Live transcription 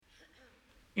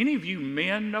Any of you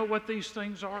men know what these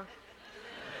things are?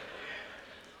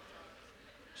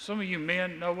 Some of you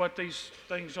men know what these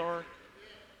things are.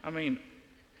 I mean,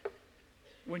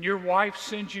 when your wife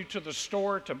sends you to the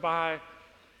store to buy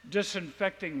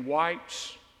disinfecting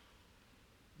wipes,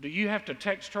 do you have to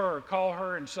text her or call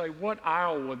her and say, what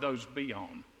aisle would those be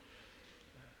on?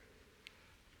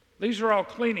 These are all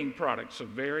cleaning products of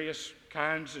various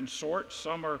kinds and sorts.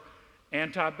 Some are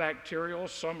antibacterial,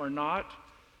 some are not.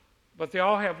 But they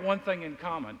all have one thing in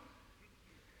common.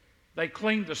 They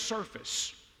clean the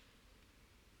surface.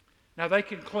 Now, they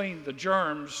can clean the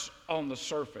germs on the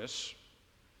surface.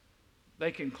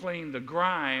 They can clean the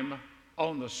grime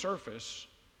on the surface,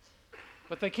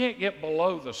 but they can't get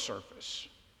below the surface.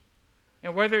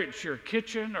 And whether it's your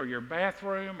kitchen or your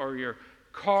bathroom or your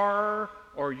car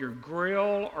or your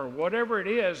grill or whatever it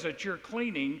is that you're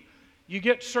cleaning, you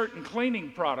get certain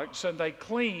cleaning products and they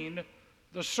clean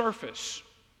the surface.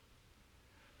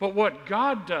 But what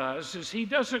God does is He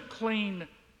doesn't clean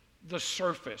the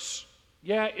surface.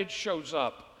 Yeah, it shows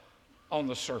up on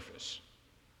the surface.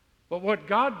 But what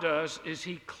God does is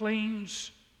He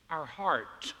cleans our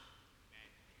heart.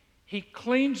 He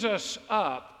cleans us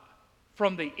up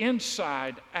from the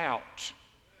inside out.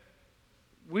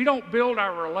 We don't build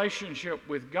our relationship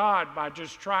with God by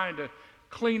just trying to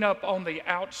clean up on the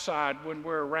outside when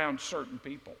we're around certain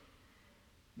people.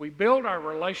 We build our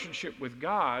relationship with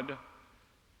God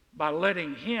by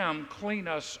letting Him clean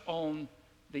us on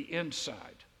the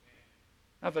inside.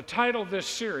 Now, the title of this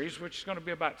series, which is going to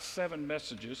be about 7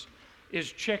 messages,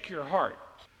 is Check Your Heart.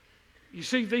 You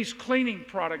see, these cleaning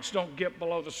products don't get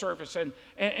below the surface. And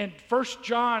 1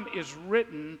 John is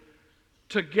written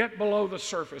to get below the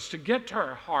surface, to get to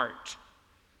our heart,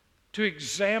 to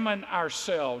examine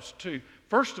ourselves, to,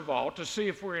 first of all, to see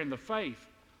if we're in the faith.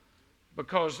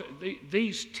 Because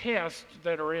these tests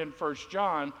that are in 1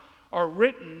 John are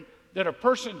written that a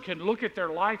person can look at their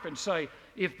life and say,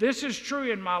 if this is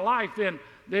true in my life, then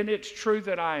it's true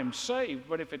that I am saved.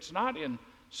 But if it's not in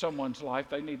someone's life,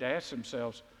 they need to ask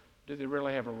themselves, do they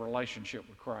really have a relationship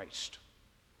with Christ?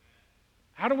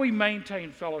 How do we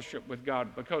maintain fellowship with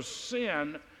God? Because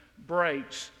sin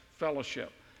breaks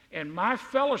fellowship. And my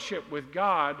fellowship with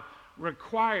God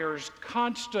requires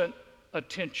constant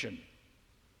attention.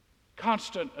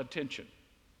 Constant attention.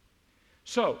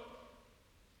 So,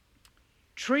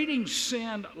 treating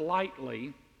sin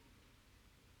lightly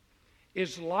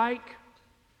is like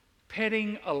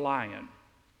petting a lion.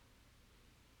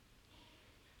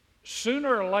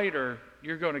 Sooner or later,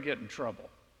 you're going to get in trouble.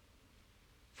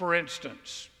 For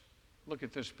instance, look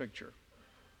at this picture.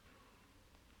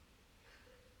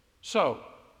 So,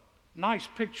 nice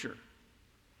picture.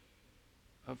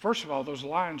 First of all, those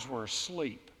lions were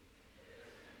asleep.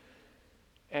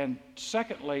 And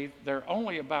secondly, they're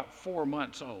only about 4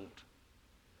 months old.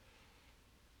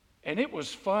 And it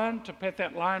was fun to pet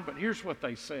that lion, but here's what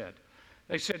they said.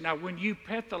 They said, now when you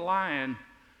pet the lion,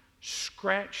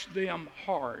 scratch them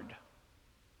hard.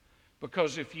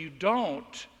 Because if you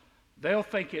don't, they'll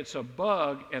think it's a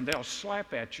bug and they'll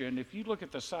slap at you. And if you look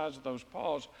at the size of those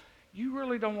paws, you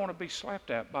really don't want to be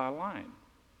slapped at by a lion.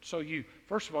 So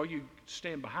first of all, you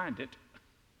stand behind it.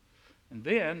 And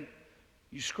then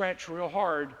you scratch real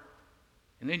hard,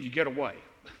 and then you get away.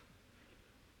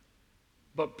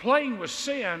 But playing with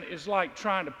sin is like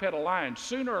trying to pet a lion.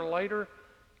 Sooner or later,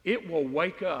 it will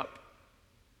wake up,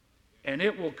 and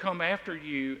it will come after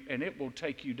you, and it will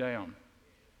take you down.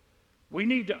 We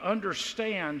need to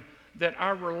understand that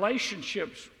our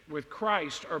relationships with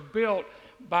Christ are built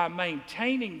by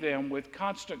maintaining them with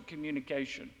constant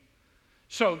communication.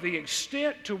 So the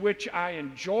extent to which I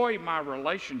enjoy my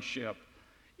relationship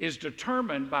is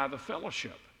determined by the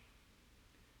fellowship.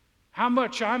 How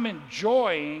much I'm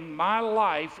enjoying my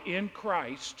life in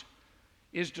Christ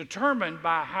is determined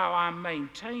by how I'm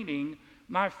maintaining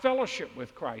my fellowship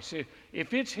with Christ.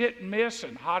 If it's hit and miss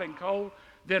and hot and cold,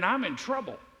 then I'm in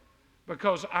trouble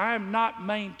because I'm not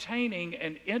maintaining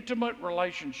an intimate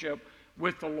relationship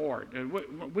with the Lord. And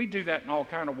we do that in all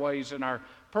kinds of ways in our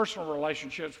personal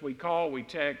relationships. We call, we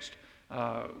text,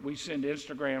 we send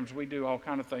Instagrams, we do all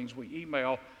kinds of things, we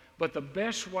email. But the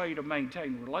best way to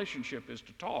maintain a relationship is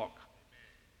to talk.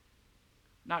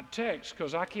 Not text,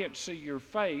 because I can't see your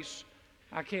face,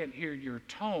 I can't hear your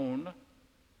tone,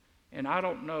 and I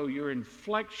don't know your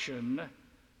inflection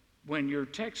when you're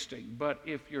texting. But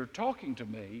if you're talking to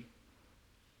me,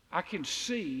 I can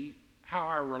see how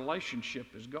our relationship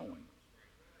is going.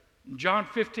 In John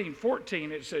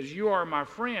 15:14, it says, you are my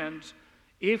friends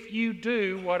if you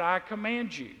do what I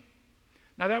command you.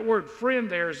 Now that word friend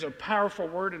there is a powerful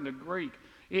word in the Greek.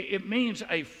 It means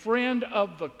a friend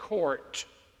of the court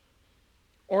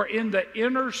or in the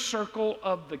inner circle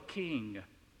of the king.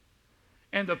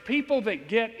 And the people that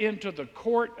get into the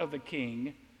court of the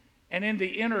king and in the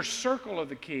inner circle of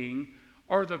the king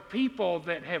are the people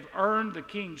that have earned the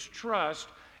king's trust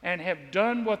and have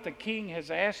done what the king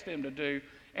has asked them to do,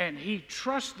 and he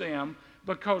trusts them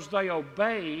because they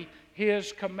obey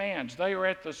his commands. They are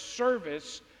at the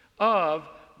service of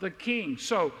the king.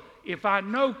 So if I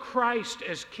know Christ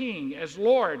as king, as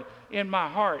Lord in my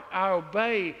heart, I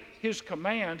obey his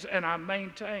commands and I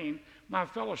maintain my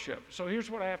fellowship. So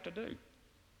here's what I have to do.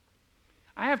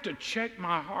 I have to check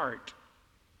my heart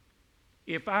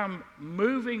if I'm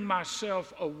moving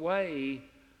myself away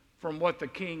from what the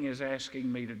king is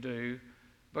asking me to do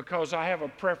because I have a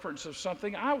preference of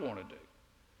something I want to do,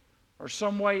 or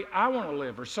some way I want to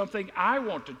live, or something I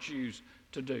want to choose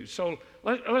to do. So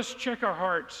let's check our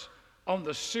hearts on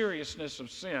the seriousness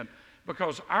of sin,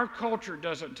 because our culture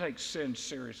doesn't take sin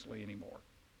seriously anymore.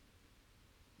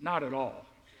 Not at all.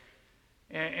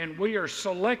 And we are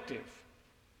selective.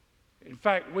 In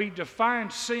fact, we define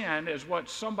sin as what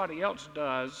somebody else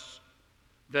does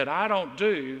that I don't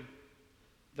do,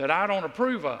 that I don't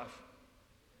approve of.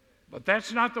 But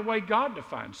that's not the way God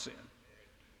defines sin.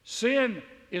 Sin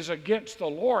is against the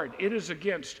Lord. It is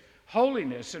against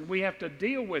holiness, and we have to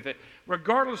deal with it,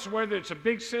 regardless of whether it's a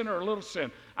big sin or a little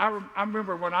sin. I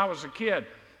remember when I was a kid,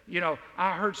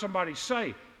 I heard somebody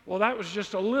say, well, that was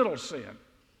just a little sin.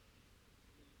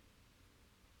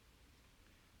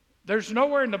 There's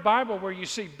nowhere in the Bible where you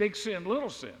see big sin, little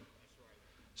sin.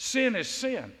 Sin is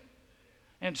sin.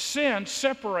 And sin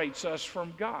separates us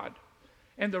from God.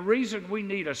 And the reason we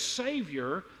need a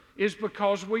Savior is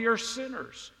because we are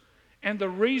sinners. And the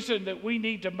reason that we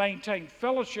need to maintain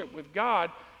fellowship with God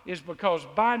is because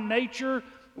by nature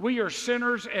we are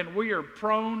sinners and we are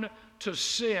prone to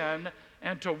sin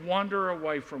and to wander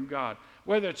away from God.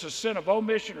 Whether it's a sin of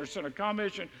omission or sin of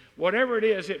commission, whatever it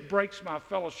is, it breaks my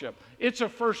fellowship. It's a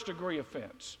first-degree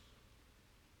offense.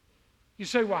 You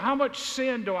say, well, how much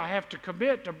sin do I have to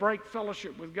commit to break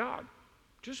fellowship with God?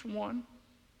 Just one.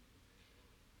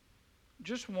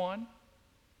 Just one.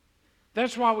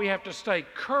 That's why we have to stay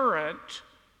current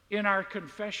in our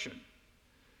confession.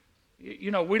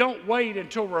 We don't wait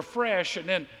until we're fresh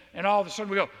and all of a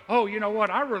sudden we go, oh, you know what?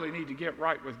 I really need to get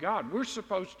right with God. We're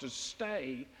supposed to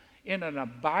stay in an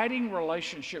abiding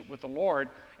relationship with the Lord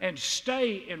and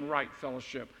stay in right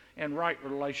fellowship and right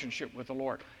relationship with the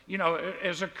Lord.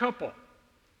 As a couple,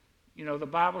 the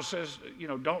Bible says,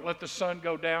 don't let the sun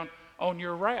go down on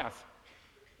your wrath.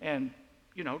 And,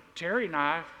 Terry and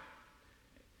I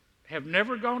have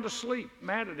never gone to sleep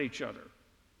mad at each other.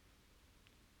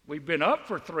 We've been up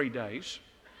for 3 days.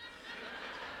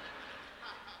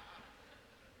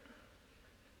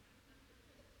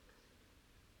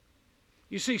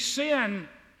 You see, sin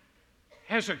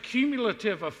has a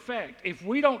cumulative effect. If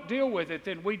we don't deal with it,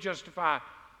 then we justify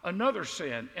another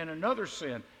sin,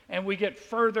 and we get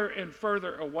further and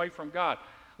further away from God.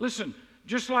 Listen,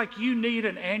 just like you need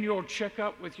an annual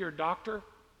checkup with your doctor,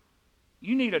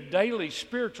 you need a daily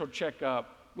spiritual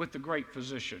checkup with the great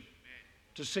physician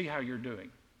to see how you're doing.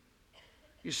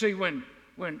 You see, when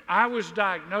I was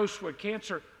diagnosed with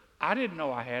cancer, I didn't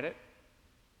know I had it.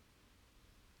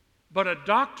 But a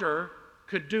doctor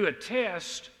could do a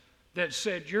test that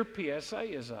said your PSA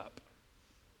is up.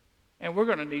 And we're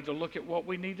going to need to look at what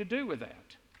we need to do with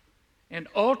that. And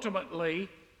ultimately,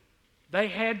 they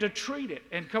had to treat it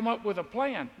and come up with a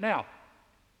plan. Now,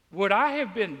 would I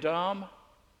have been dumb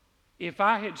if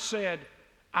I had said,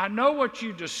 I know what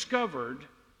you discovered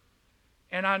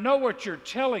and I know what you're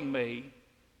telling me,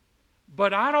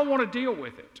 but I don't want to deal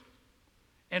with it.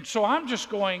 And so I'm just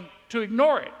going to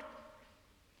ignore it.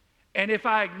 And if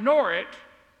I ignore it,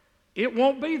 it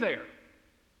won't be there.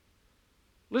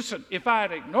 Listen, if I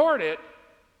had ignored it,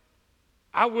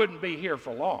 I wouldn't be here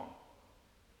for long.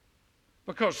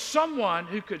 Because someone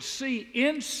who could see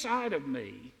inside of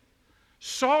me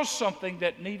saw something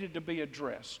that needed to be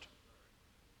addressed.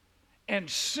 And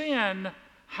sin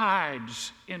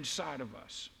hides inside of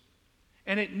us.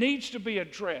 And it needs to be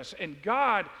addressed. And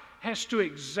God has to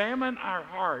examine our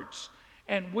hearts,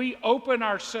 and we open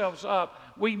ourselves up.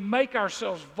 We make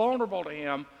ourselves vulnerable to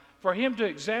Him for Him to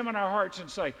examine our hearts and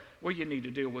say, well, you need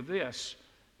to deal with this,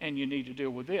 and you need to deal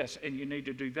with this, and you need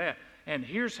to do that. And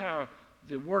here's how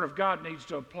the Word of God needs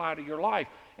to apply to your life.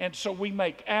 And so we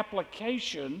make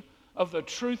application of the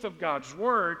truth of God's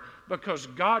Word because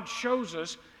God shows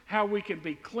us how we can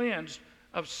be cleansed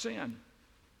of sin.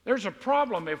 There's a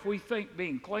problem if we think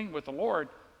being clean with the Lord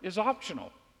is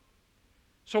optional.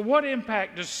 So what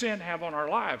impact does sin have on our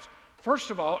lives? First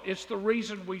of all, it's the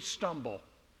reason we stumble.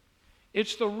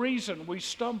 It's the reason we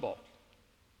stumble.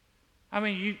 I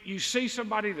mean, you see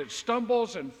somebody that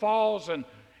stumbles and falls and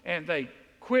they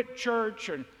quit church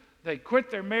and they quit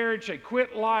their marriage, they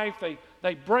quit life,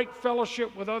 they break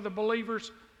fellowship with other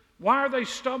believers. Why are they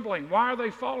stumbling? Why are they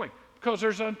falling? Because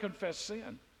there's unconfessed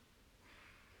sin.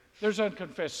 There's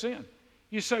unconfessed sin.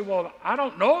 You say, well, I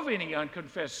don't know of any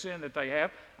unconfessed sin that they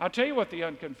have. I'll tell you what the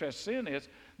unconfessed sin is.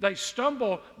 They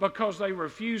stumble because they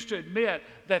refuse to admit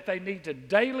that they need to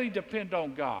daily depend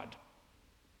on God.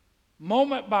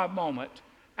 Moment by moment,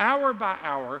 hour by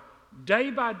hour, day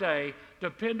by day,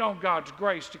 depend on God's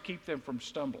grace to keep them from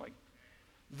stumbling.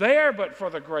 There, but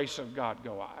for the grace of God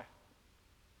go I.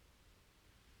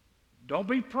 Don't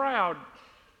be proud.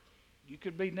 You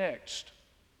could be next.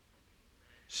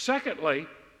 Secondly,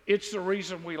 it's the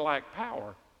reason we lack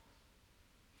power.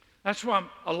 That's why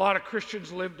a lot of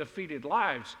Christians live defeated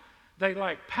lives. They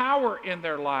lack power in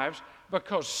their lives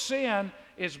because sin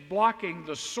is blocking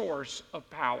the source of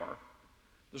power.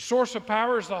 The source of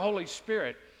power is the Holy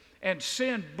Spirit, and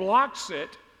sin blocks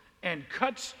it and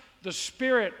cuts the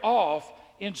Spirit off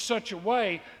in such a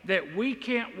way that we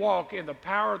can't walk in the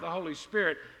power of the Holy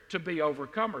Spirit to be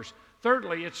overcomers.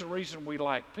 Thirdly, it's the reason we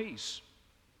lack peace.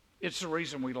 It's the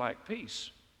reason we lack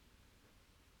peace.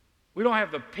 We don't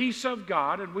have the peace of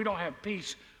God, and we don't have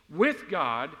peace with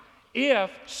God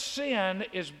if sin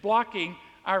is blocking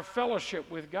our fellowship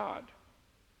with God.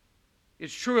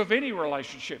 It's true of any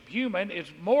relationship. Human,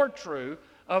 it's more true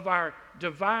of our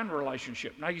divine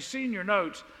relationship. Now, you see in your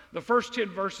notes, the first 10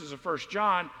 verses of 1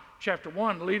 John chapter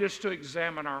 1 lead us to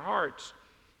examine our hearts.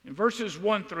 In verses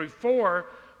 1 through 4,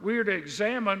 we are to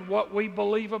examine what we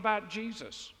believe about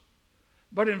Jesus.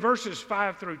 But in verses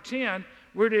 5 through 10,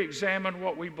 we're to examine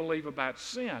what we believe about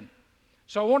sin.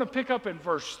 So I want to pick up in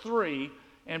verse 3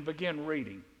 and begin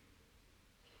reading.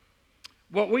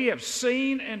 What we have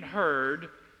seen and heard,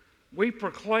 we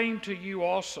proclaim to you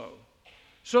also,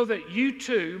 so that you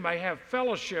too may have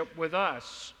fellowship with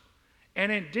us.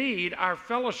 And indeed, our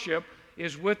fellowship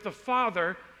is with the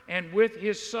Father and with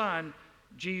His Son,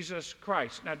 Jesus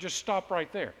Christ. Now just stop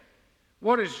right there.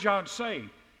 What is John saying?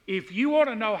 If you want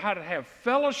to know how to have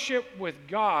fellowship with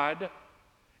God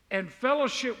and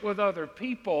fellowship with other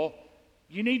people,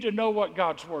 you need to know what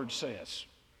God's Word says.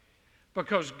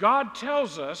 Because God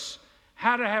tells us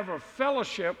how to have a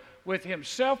fellowship with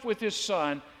Himself, with His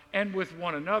Son, and with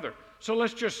one another. So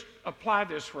let's just apply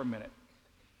this for a minute.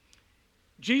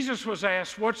 Jesus was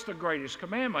asked, what's the greatest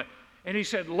commandment? And He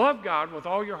said, love God with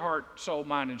all your heart, soul,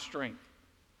 mind, and strength.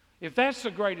 If that's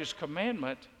the greatest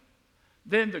commandment,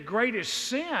 then the greatest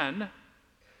sin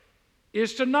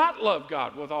is to not love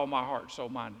God with all my heart, soul,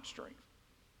 mind, and strength.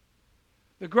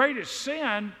 The greatest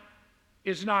sin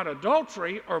is not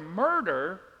adultery or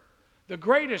murder. The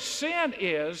greatest sin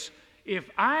is if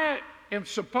I am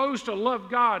supposed to love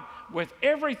God with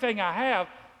everything I have,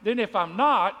 then if I'm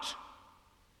not,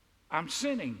 I'm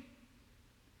sinning.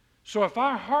 So if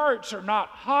our hearts are not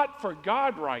hot for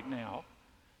God right now,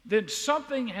 then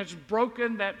something has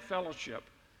broken that fellowship.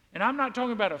 And I'm not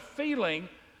talking about a feeling,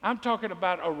 I'm talking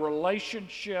about a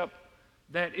relationship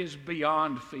that is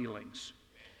beyond feelings.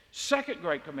 Second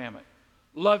great commandment,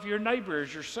 love your neighbor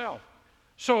as yourself.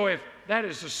 So if that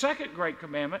is the second great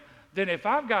commandment, then if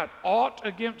I've got aught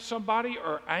against somebody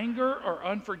or anger or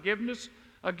unforgiveness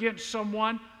against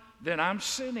someone, then I'm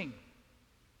sinning.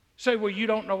 Say, well, you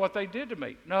don't know what they did to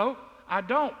me. No, I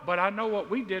don't, but I know what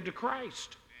we did to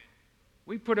Christ.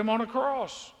 We put Him on a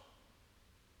cross.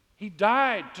 He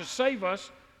died to save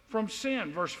us from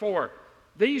sin. Verse 4,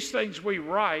 these things we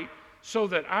write so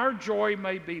that our joy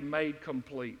may be made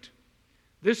complete.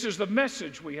 This is the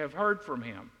message we have heard from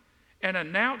Him and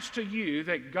announce to you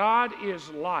that God is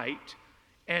light,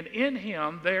 and in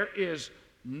Him there is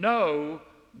no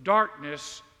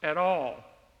darkness at all.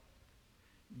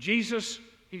 Jesus,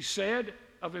 He said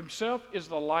of Himself, is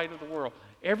the light of the world.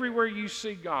 Everywhere you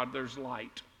see God, there's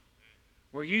light.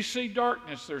 Where you see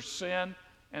darkness, there's sin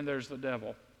and there's the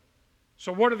devil.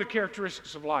 So what are the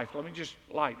characteristics of life? Let me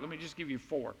just give you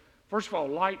 4. First of all,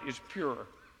 light is pure.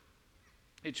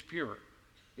 It's pure.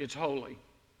 It's holy.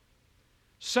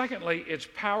 Secondly, it's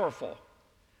powerful.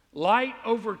 Light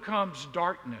overcomes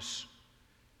darkness.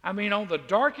 I mean, on the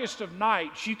darkest of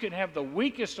nights, you can have the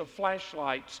weakest of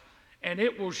flashlights, and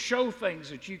it will show things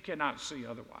that you cannot see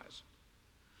otherwise.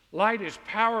 Light is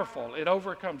powerful. It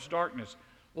overcomes darkness.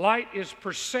 Light is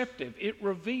perceptive. It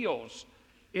reveals.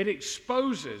 It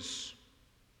exposes.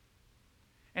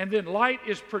 And then light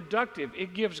is productive.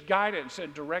 It gives guidance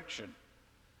and direction.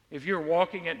 If you're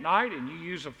walking at night and you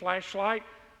use a flashlight,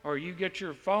 or you get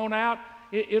your phone out,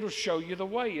 it'll show you the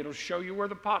way. It'll show you where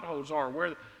the potholes are,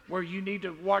 where you need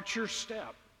to watch your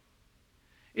step.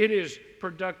 It is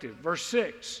productive. Verse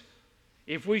 6,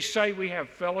 If we say we have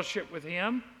fellowship with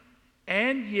him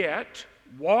and yet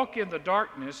walk in the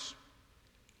darkness,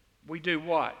 we do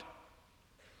what?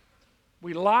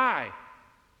 We lie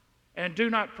and do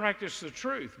not practice the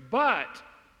truth. But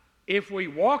if we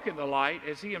walk in the light,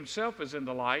 as he himself is in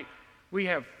the light, we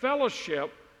have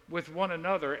fellowship with one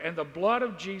another, and the blood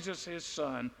of Jesus, his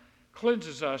Son,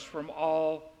 cleanses us from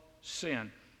all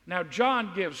sin. Now,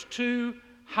 John gives two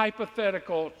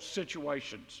hypothetical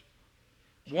situations.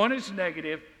 One is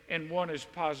negative and one is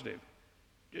positive.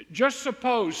 Just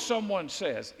suppose someone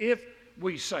says,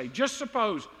 just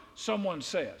suppose someone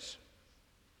says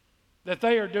that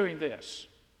they are doing this.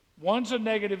 One's a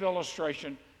negative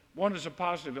illustration, one is a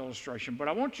positive illustration. But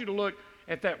I want you to look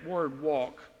at that word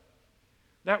walk.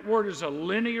 That word is a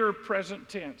linear present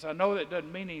tense. I know that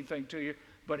doesn't mean anything to you,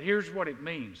 but here's what it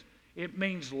means. It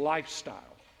means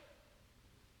lifestyle.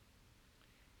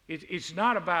 It's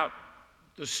not about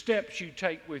the steps you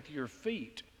take with your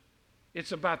feet.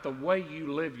 It's about the way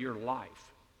you live your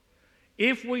life.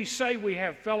 If we say we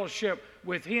have fellowship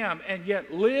with him and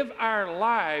yet live our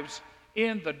lives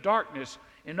in the darkness,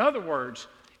 in other words,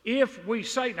 if we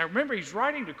say, now remember he's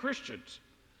writing to Christians,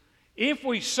 if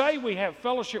we say we have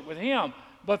fellowship with him,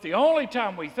 but the only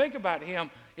time we think about him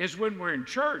is when we're in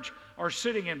church or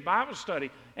sitting in Bible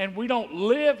study and we don't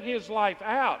live his life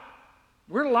out,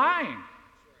 we're lying.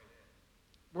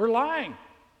 We're lying.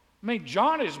 I mean,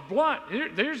 John is blunt.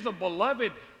 There's the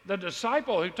beloved, the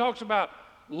disciple who talks about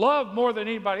love more than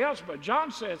anybody else. But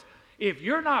John says, if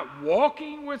you're not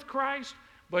walking with Christ,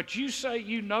 but you say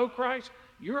you know Christ,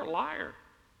 you're a liar.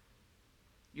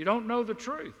 You don't know the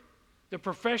truth. The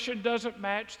profession doesn't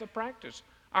match the practice.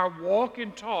 Our walk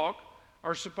and talk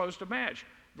are supposed to match.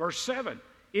 Verse 7,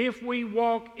 if we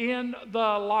walk in the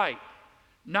light,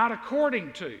 not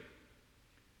according to.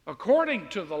 According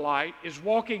to the light is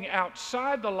walking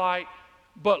outside the light,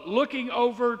 but looking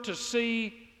over to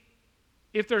see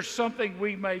if there's something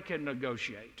we can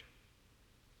negotiate.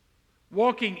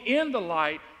 Walking in the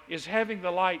light is having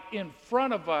the light in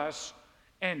front of us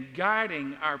and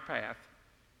guiding our path.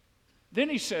 Then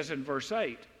he says in verse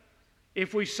 8,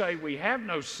 if we say we have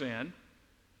no sin,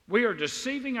 we are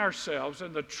deceiving ourselves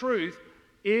and the truth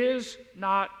is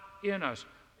not in us.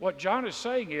 What John is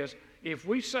saying is, if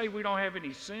we say we don't have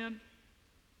any sin,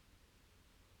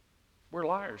 we're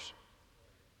liars.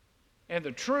 And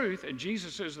the truth, and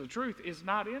Jesus is the truth, is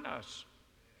not in us.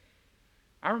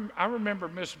 I remember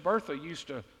Miss Bertha used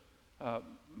to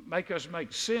make us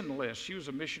make sin lists. She was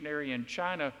a missionary in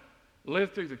China,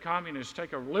 lived through the communist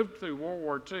takeover, lived through World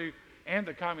War II and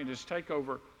the communist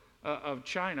takeover of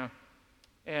China.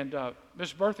 And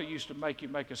Miss Bertha used to make you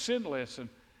make a sin list. And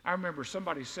I remember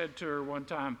somebody said to her one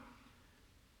time,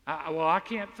 I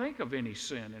can't think of any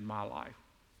sin in my life.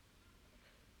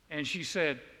 And she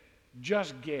said,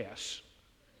 just guess.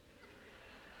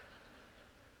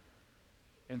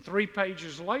 And 3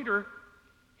 pages later,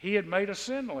 he had made a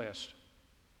sin list.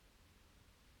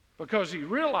 Because he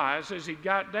realized as he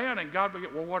got down and God would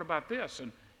get, well, what about this?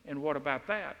 And what about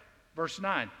that? Verse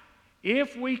 9,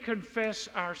 if we confess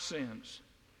our sins,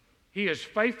 he is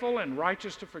faithful and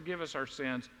righteous to forgive us our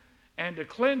sins and to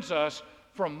cleanse us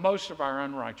from most of our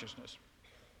unrighteousness.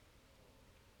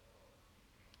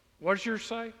 What does yours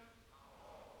say?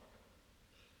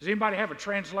 Does anybody have a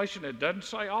translation that doesn't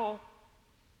say all?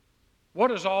 What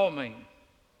does all mean?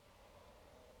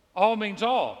 All means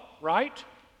all, right?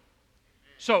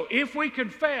 So if we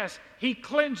confess, he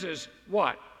cleanses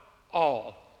what?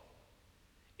 All.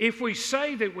 If we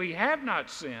say that we have not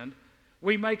sinned,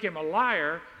 we make him a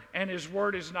liar and his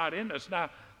word is not in us. Now,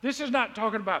 this is not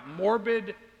talking about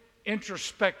morbid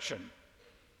introspection.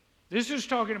 This is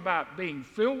talking about being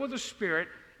filled with the Spirit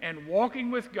and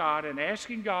walking with God and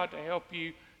asking God to help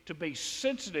you to be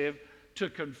sensitive to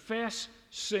confess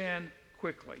sin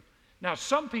quickly. Now,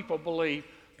 some people believe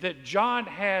that John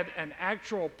had an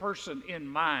actual person in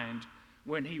mind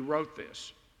when he wrote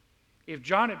this. If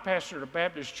John had pastored a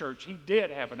Baptist church, he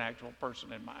did have an actual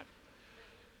person in mind.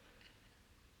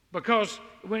 Because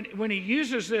when he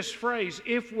uses this phrase,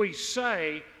 if we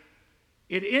say,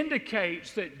 it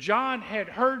indicates that John had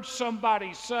heard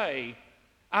somebody say,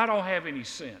 I don't have any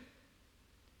sin.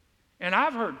 And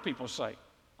I've heard people say,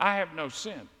 I have no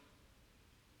sin.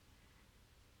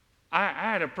 I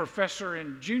had a professor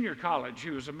in junior college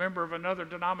who was a member of another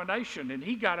denomination, and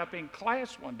he got up in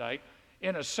class one day,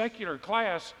 in a secular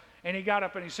class, and he got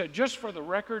up and he said, just for the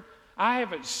record, I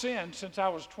haven't sinned since I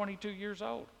was 22 years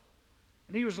old.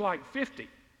 And he was like 50.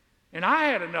 And I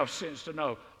had enough sense to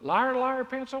know, liar, liar,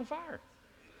 pants on fire.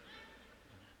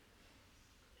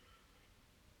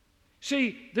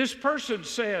 See, this person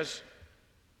says,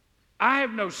 I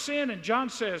have no sin, and John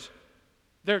says,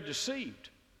 They're deceived.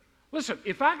 Listen,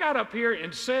 if I got up here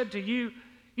and said to you,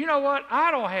 you know what,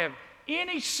 I don't have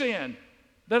any sin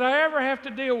that I ever have to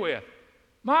deal with,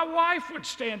 my wife would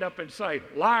stand up and say,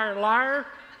 liar, liar.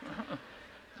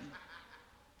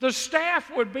 The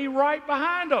staff would be right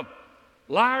behind them.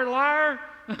 Liar, liar.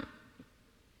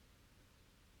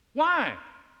 Why?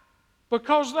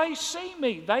 Because they see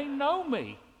me. They know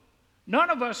me. None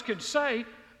of us can say,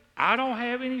 I don't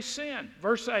have any sin.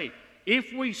 Verse 8,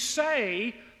 if we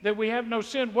say that we have no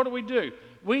sin, what do?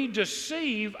 We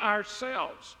deceive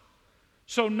ourselves.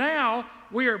 So now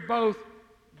we are both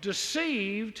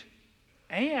deceived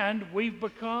and we've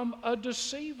become a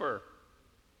deceiver.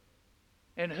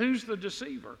 And who's the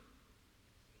deceiver?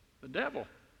 The devil.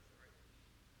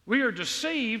 We are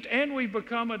deceived and we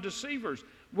become a deceivers.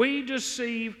 We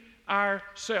deceive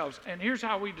ourselves. And here's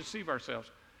how we deceive ourselves.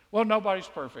 Well, nobody's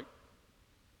perfect.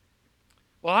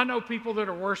 Well, I know people that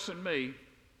are worse than me.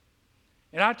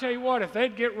 And I tell you what, if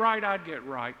they'd get right, I'd get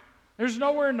right. There's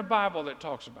nowhere in the Bible that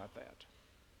talks about that.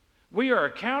 We are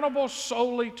accountable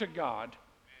solely to God.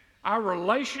 Our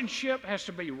relationship has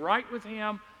to be right with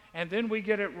Him, and then we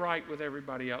get it right with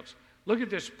everybody else. Look at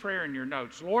this prayer in your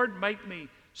notes. Lord, make me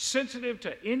sensitive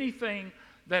to anything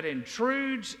that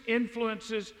intrudes,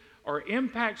 influences, or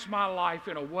impacts my life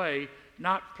in a way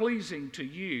not pleasing to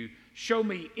you. Show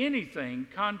me anything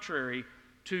contrary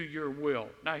to your will.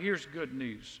 Now here's good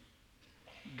news.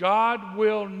 God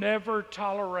will never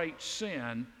tolerate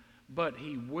sin, but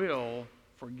He will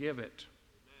forgive it.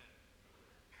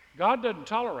 God doesn't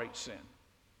tolerate sin,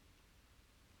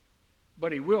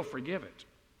 but He will forgive it.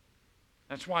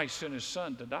 That's why He sent His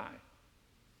Son to die.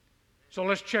 So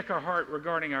let's check our heart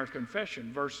regarding our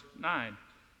confession. Verse 9.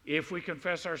 If we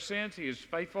confess our sins, He is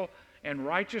faithful and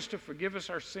righteous to forgive us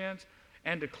our sins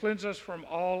and to cleanse us from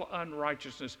all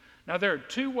unrighteousness. Now there are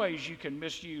two ways you can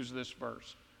misuse this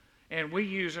verse. And we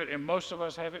use it, and most of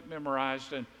us have it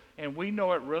memorized, and we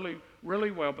know it really,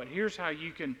 really well. But here's how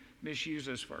you can misuse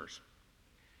this verse.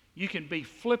 You can be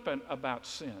flippant about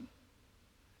sin.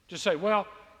 Just say, well,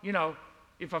 you know,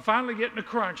 if I finally get in a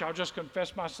crunch, I'll just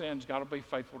confess my sins. God will be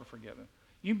faithful to forgive them.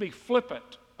 You can be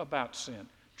flippant about sin.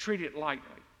 Treat it lightly.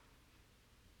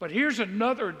 But here's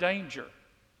another danger.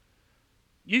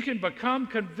 You can become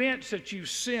convinced that you've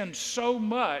sinned so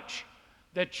much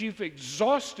that you've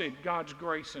exhausted God's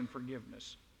grace and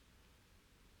forgiveness.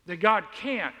 That God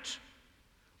can't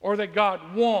or that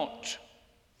God won't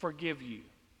forgive you.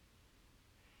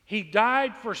 He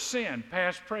died for sin,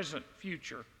 past, present,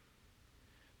 future.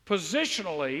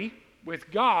 Positionally,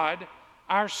 with God,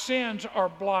 our sins are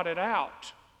blotted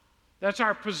out. That's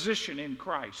our position in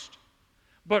Christ.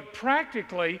 But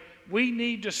practically, we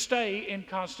need to stay in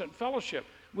constant fellowship.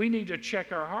 We need to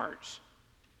check our hearts.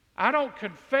 I don't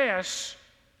confess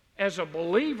as a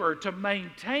believer to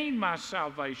maintain my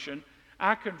salvation.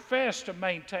 I confess to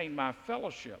maintain my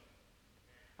fellowship.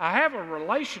 I have a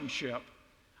relationship.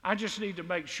 I just need to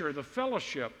make sure the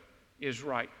fellowship is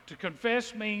right. To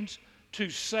confess means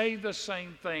to say the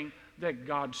same thing that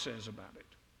God says about it.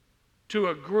 To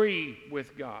agree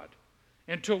with God.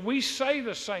 Until we say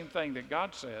the same thing that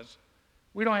God says,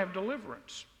 we don't have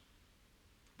deliverance.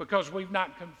 Because we've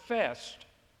not confessed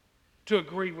to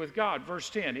agree with God. Verse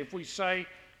 10, if we say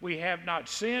we have not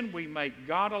sinned, we make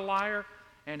God a liar,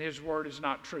 and His word is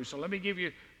not true. So let me give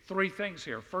you three things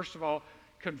here. First of all,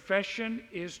 confession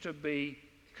is to be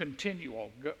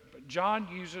continual. John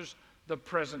uses the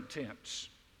present tense.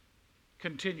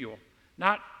 Continual.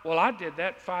 Not, well, I did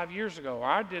that 5 years ago, or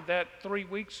I did that 3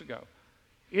 weeks ago.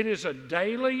 It is a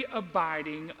daily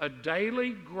abiding, a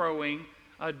daily growing,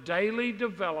 a daily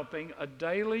developing, a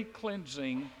daily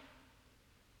cleansing,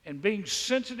 and being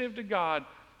sensitive to God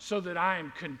so that I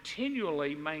am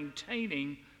continually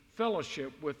maintaining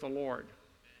fellowship with the Lord.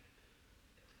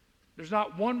 There's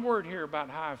not one word here about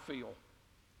how I feel.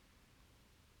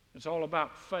 It's all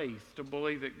about faith to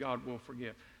believe that God will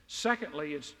forgive.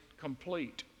 Secondly, it's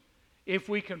complete. If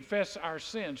we confess our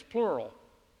sins, plural,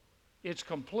 it's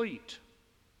complete.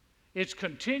 It's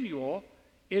continual,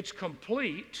 it's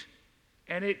complete,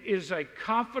 and it is a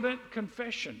confident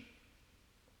confession.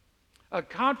 A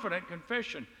confident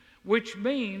confession, which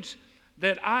means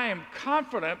that I am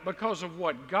confident because of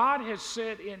what God has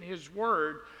said in His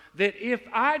Word, that if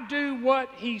I do what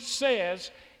He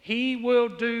says, He will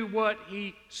do what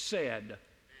He said.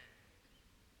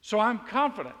 So I'm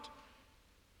confident.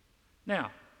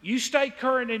 Now, you stay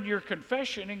current in your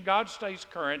confession, and God stays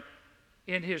current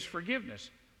in His forgiveness.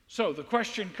 So the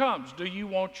question comes, do you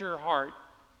want your heart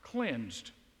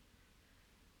cleansed?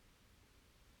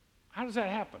 How does that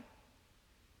happen?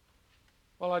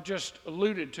 Well, I just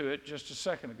alluded to it just a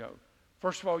second ago.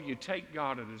 First of all, you take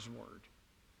God at His word.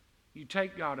 You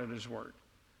take God at his word.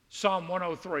 Psalm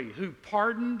 103, who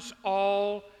pardons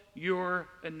all your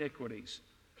iniquities.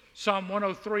 Psalm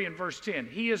 103 and verse 10,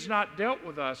 he has not dealt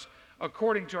with us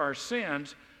according to our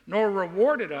sins, nor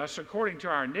rewarded us according to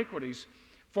our iniquities.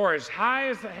 For as high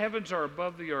as the heavens are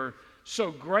above the earth,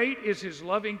 so great is his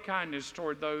loving kindness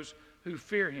toward those who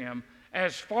fear him.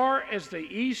 As far as the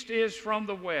east is from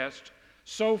the west,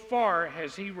 so far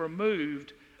has he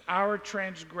removed our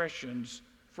transgressions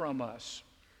from us.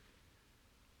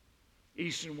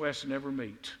 East and west never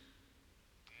meet.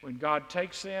 When God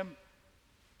takes them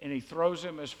and he throws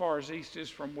them as far as east is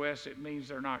from west, it means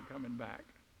they're not coming back.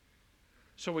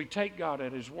 So we take God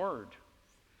at his word.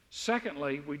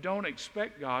 Secondly, we don't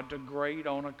expect God to grade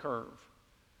on a curve.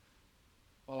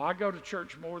 Well, I go to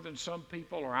church more than some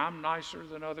people, or I'm nicer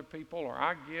than other people, or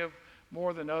I give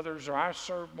more than others, or I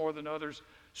serve more than others.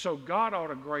 So God ought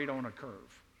to grade on a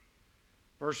curve.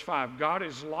 Verse 5, God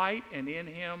is light, and in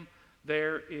him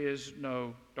there is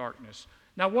no darkness.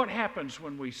 Now, what happens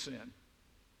when we sin?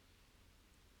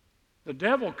 The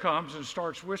devil comes and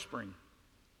starts whispering.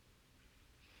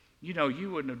 You know,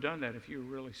 you wouldn't have done that if you were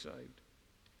really saved.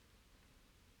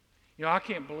 You know, I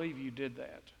can't believe you did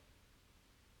that.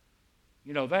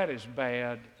 You know, that is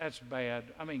bad. That's bad.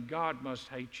 I mean, God must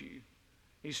hate you.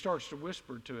 He starts to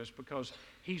whisper to us because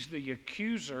he's the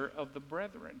accuser of the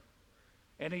brethren.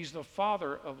 And he's the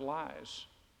father of lies.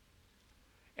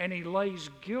 And he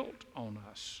lays guilt on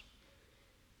us.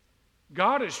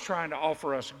 God is trying to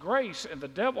offer us grace, and the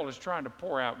devil is trying to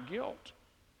pour out guilt.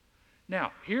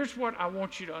 Now, here's what I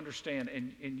want you to understand,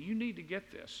 and you need to get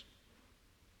this.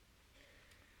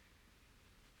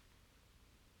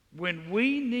 When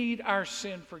we need our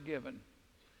sin forgiven,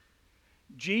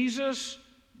 Jesus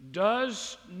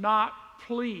does not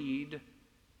plead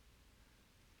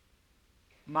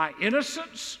my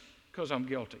innocence because I'm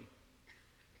guilty,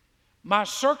 my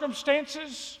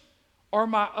circumstances, or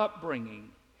my upbringing.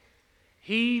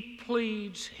 He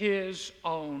pleads his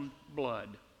own blood.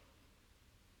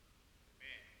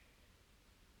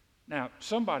 Now,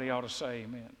 somebody ought to say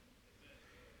amen.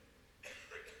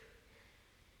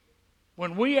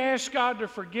 When we ask God to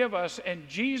forgive us and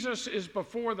Jesus is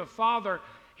before the Father,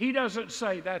 he doesn't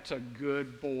say, that's a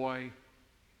good boy.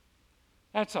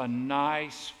 That's a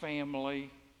nice family.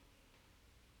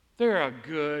 They're a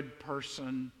good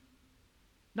person.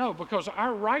 No, because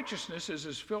our righteousness is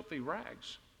as filthy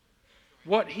rags.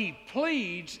 What he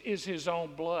pleads is his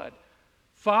own blood.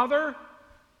 Father,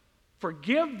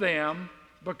 forgive them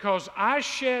because I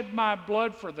shed my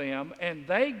blood for them and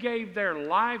they gave their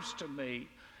lives to me.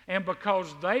 And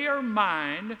because they are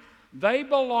mine, they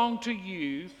belong to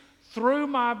you through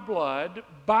my blood,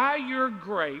 by your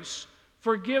grace,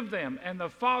 forgive them. And the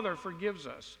Father forgives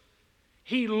us.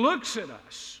 He looks at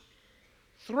us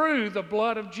through the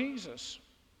blood of Jesus.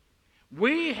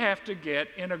 We have to get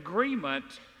in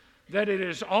agreement that it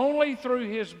is only through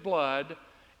his blood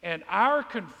and our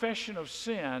confession of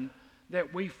sin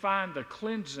that we find the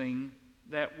cleansing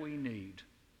that we need.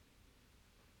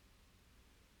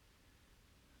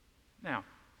 Now,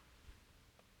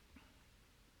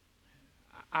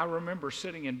 I remember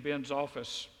sitting in Ben's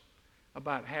office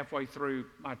about halfway through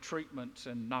my treatments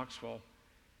in Knoxville,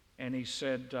 and he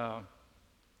said,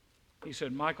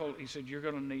 Michael, he said, you're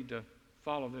going to need to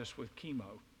follow this with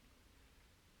chemo.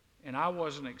 And I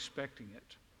wasn't expecting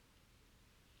it.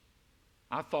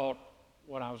 I thought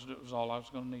what I was doing was all I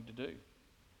was going to need to do.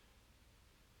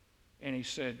 And he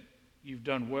said, you've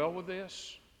done well with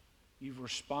this. You've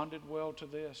responded well to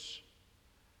this.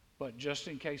 But just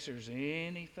in case there's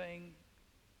anything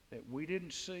that we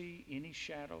didn't see, any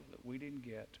shadow that we didn't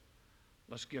get,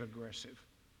 let's get aggressive.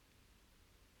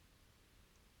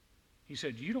 He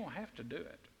said, you don't have to do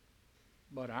it.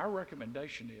 But our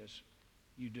recommendation is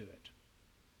you do it.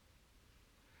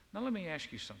 Now let me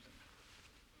ask you something.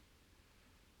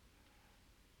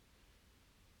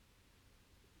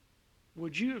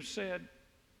 Would you have said,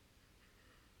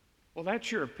 well,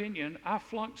 that's your opinion. I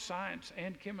flunked science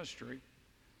and chemistry.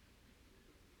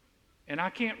 And I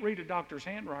can't read a doctor's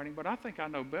handwriting, but I think I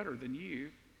know better than you.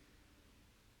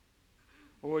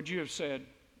 Or would you have said,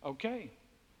 okay,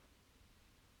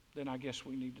 then I guess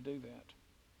we need to do that.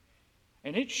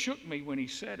 And it shook me when he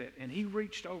said it, and he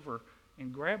reached over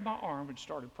and grabbed my arm and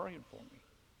started praying for me.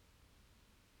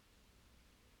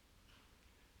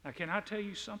 Now, can I tell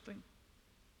you something?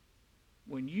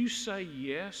 When you say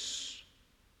yes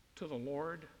to the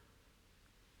Lord,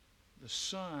 the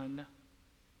Son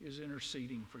is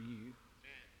interceding for you.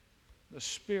 The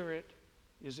Spirit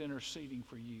is interceding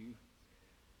for you.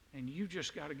 And you've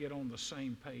just got to get on the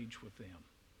same page with them.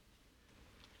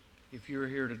 If you're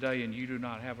here today and you do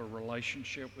not have a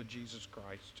relationship with Jesus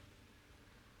Christ,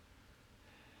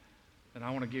 And I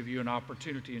want to give you an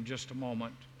opportunity in just a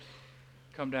moment.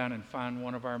 Come down and find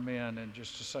one of our men and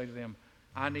just to say to them,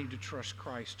 I need to trust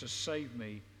Christ to save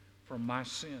me from my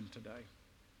sin today.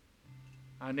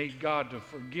 I need God to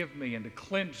forgive me and to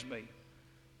cleanse me.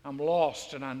 I'm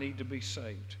lost and I need to be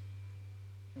saved.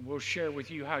 And we'll share with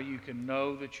you how you can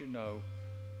know that you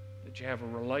have a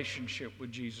relationship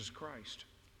with Jesus Christ.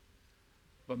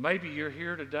 But maybe you're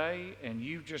here today and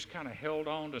you've just kind of held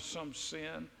on to some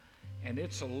sin, and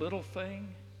it's a little thing.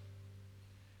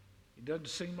 It doesn't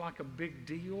seem like a big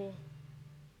deal.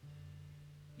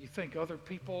 You think other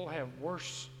people have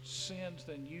worse sins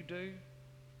than you do.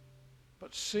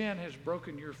 But sin has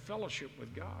broken your fellowship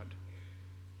with God.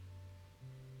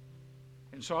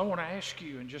 And so I want to ask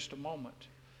you in just a moment,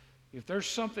 if there's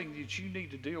something that you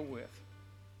need to deal with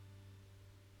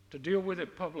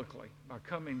it publicly by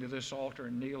coming to this altar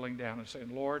and kneeling down and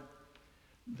saying, Lord,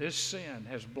 this sin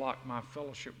has blocked my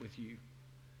fellowship with you.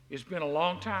 It's been a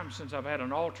long time since I've had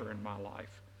an altar in my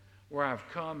life where I've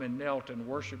come and knelt and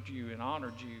worshiped you and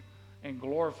honored you and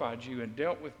glorified you and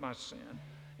dealt with my sin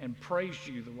and praised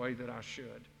you the way that I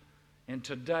should. And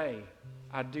today,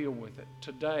 I deal with it.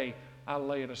 Today, I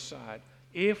lay it aside.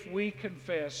 If we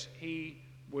confess, He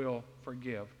will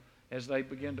forgive. As they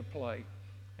begin to play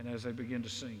and as they begin to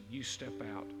sing, you step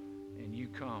out and you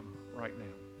come right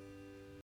now.